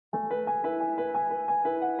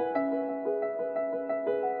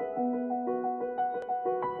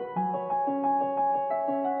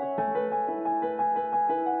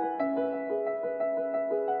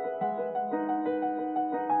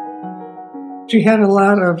She had a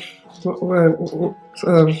lot of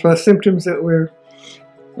symptoms that were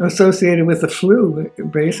associated with the flu,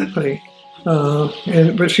 basically.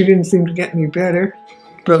 But she didn't seem to get any better.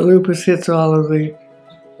 But lupus hits all of the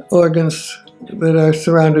organs that are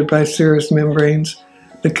surrounded by serous membranes.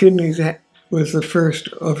 The kidneys was the first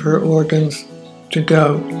of her organs to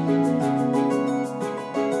go.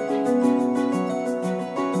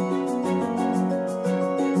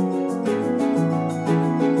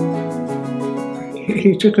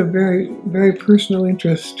 He took a very, very personal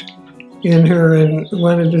interest in her and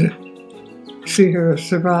wanted to see her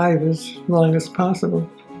survive as long as possible.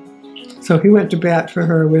 So he went to bat for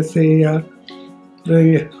her with the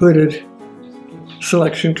hooded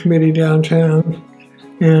selection committee downtown.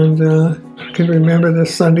 And I can remember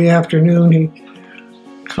this Sunday afternoon, he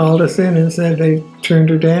called us in and said they turned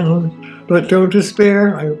her down. But don't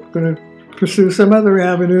despair, I'm going to pursue some other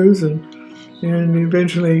avenues, and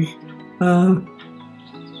eventually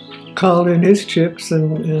called in his chips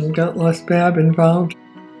and got Les Babb involved.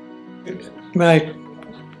 My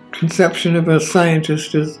conception of a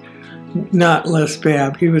scientist is not Les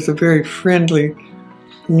Babb. He was a very friendly,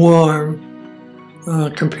 warm,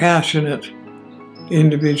 compassionate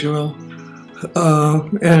individual,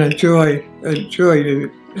 and a joy to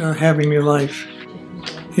having your life.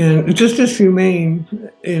 And just as humane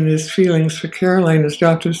in his feelings for Caroline as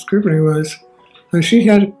Dr. Scribner was. So she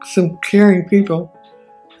had some caring people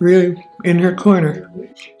really in her corner.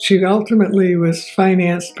 She ultimately was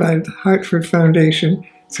financed by the Hartford Foundation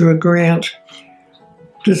through a grant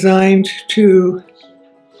designed to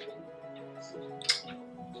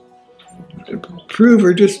prove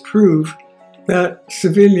or disprove that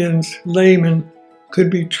civilians, laymen, could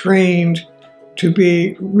be trained to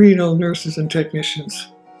be renal nurses and technicians.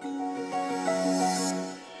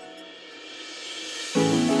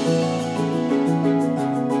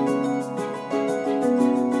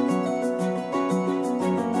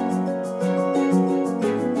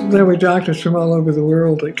 There were doctors from all over the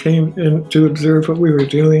world that came in to observe what we were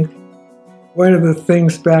doing. One of the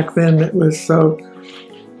things back then that was so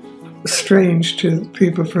strange to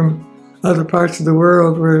people from other parts of the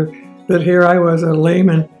world were that here I was a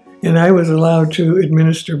layman and I was allowed to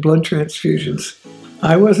administer blood transfusions.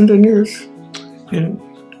 I wasn't a nurse, and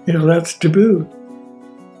that's taboo.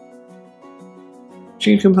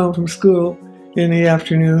 She'd come home from school in the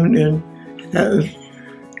afternoon and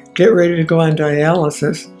get ready to go on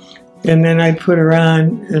dialysis, and then I'd put her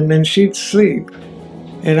on, and then she'd sleep,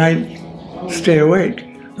 and I'd stay awake.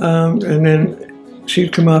 And then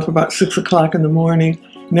she'd come off about 6 o'clock in the morning,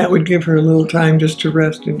 and that would give her a little time just to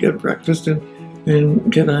rest and get breakfast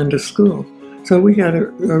and get on to school. So we got a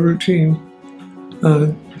routine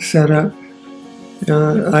set up.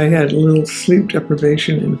 I had a little sleep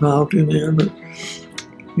deprivation involved in there, but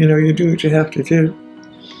you do what you have to do.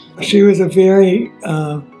 She was a very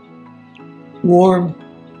warm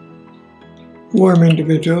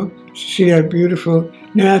individual. She had beautiful,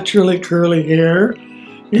 naturally curly hair,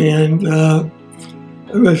 and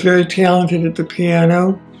was very talented at the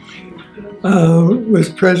piano, was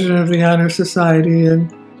president of the Honor Society,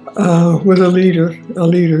 and was a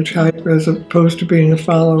leader type as opposed to being a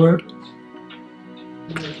follower.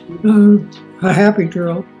 A happy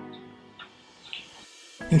girl.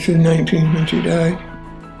 And she was 19 when she died.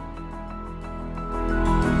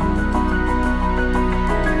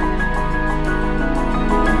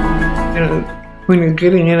 When you're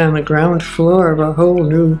getting in on the ground floor of a whole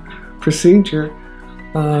new procedure,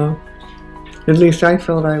 at least I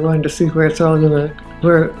felt I wanted to see where it's all gonna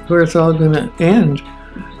end,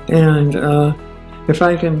 and if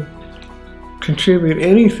I can contribute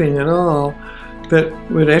anything at all that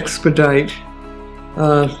would expedite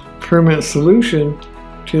a permanent solution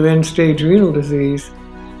to end-stage renal disease,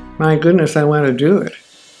 my goodness, I want to do it,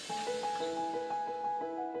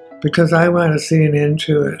 because I want to see an end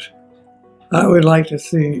to it. I would like to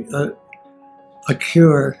see a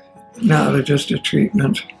cure, not just a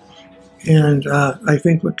treatment. And I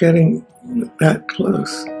think we're getting that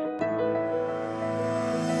close.